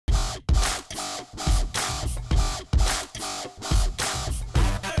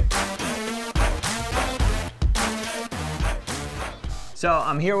So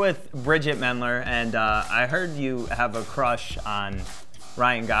I'm here with Bridgit Mendler, and I heard you have a crush on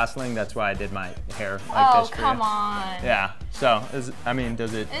Ryan Gosling. That's why I did my hair like this for you. Oh, come on. Yeah. So, does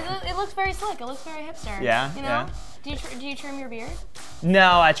it? It looks very slick. It looks very hipster. Yeah. You know? Yeah. Do you trim your beard?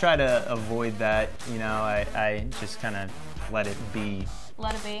 No, I try to avoid that. You know, I just kind of let it be.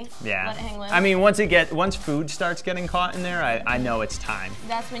 Let it be. Yeah. Let it hang loose. I mean, once food starts getting caught in there, I know it's time.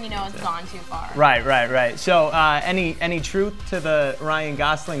 That's when you know it's gone too far. Right. So, any truth to the Ryan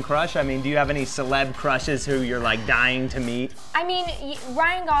Gosling crush? I mean, do you have any celeb crushes who you're like dying to meet? I mean,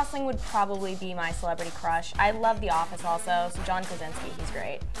 Ryan Gosling would probably be my celebrity crush. I love The Office also, so John Krasinski, he's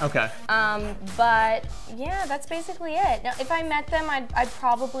great. Okay. But yeah, that's basically it. Now, if I met them, I'd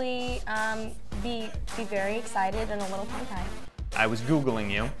probably be very excited and a little tongue-tied. I was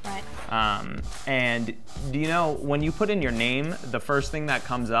Googling you. Right. And do you know, when you put in your name, the first thing that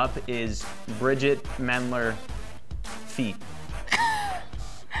comes up is Bridgit Mendler feet.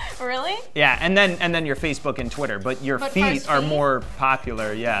 Really? Yeah, and then your Facebook and Twitter, but your feet are more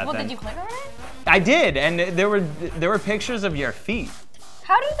popular, yeah. Well, did you click on it? I did, and there were pictures of your feet.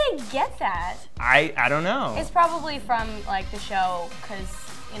 How do they get that? I don't know. It's probably from like the show, because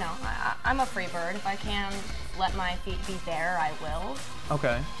you know I'm a free bird. If I can let my feet be bare, I will.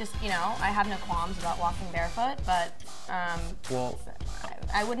 Okay. Just, you know, I have no qualms about walking barefoot, but well,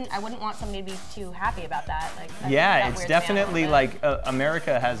 I wouldn't want somebody to be too happy about that. Like, yeah, it's definitely like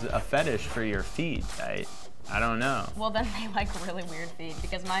America has a fetish for your feet. I don't know. Well, then they like really weird feet,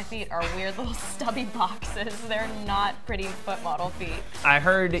 because my feet are weird little stubby boxes. They're not pretty foot model feet. I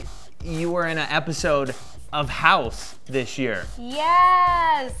heard you were in an episode of House this year.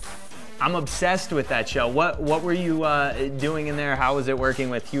 Yes. I'm obsessed with that show. What were you doing in there? How was it working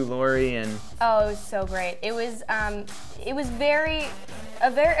with Hugh Laurie and? Oh, it was so great. It was a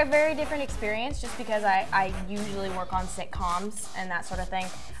very different experience, just because I usually work on sitcoms and that sort of thing.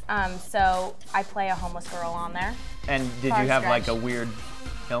 So I play a homeless girl on there. And did you have like a weird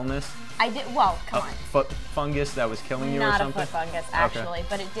illness? I did. Well, come on. Foot fungus that was killing you or something? Not a foot fungus, actually, okay.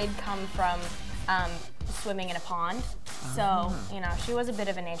 But it did come from swimming in a pond. So, you know, she was a bit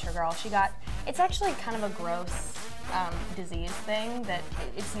of a nature girl. It's actually kind of a gross disease thing, that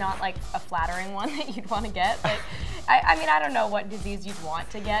it's not like a flattering one that you'd want to get. Like, I mean, I don't know what disease you'd want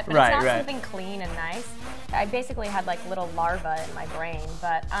to get, but it's not something clean and nice. I basically had like little larvae in my brain,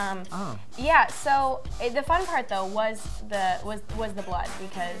 but yeah. So the fun part though was the blood,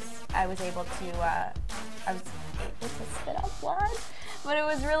 because I was able to spit out blood. But it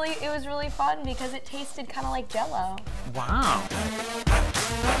was really fun, because it tasted kind of like Jell-O. Wow.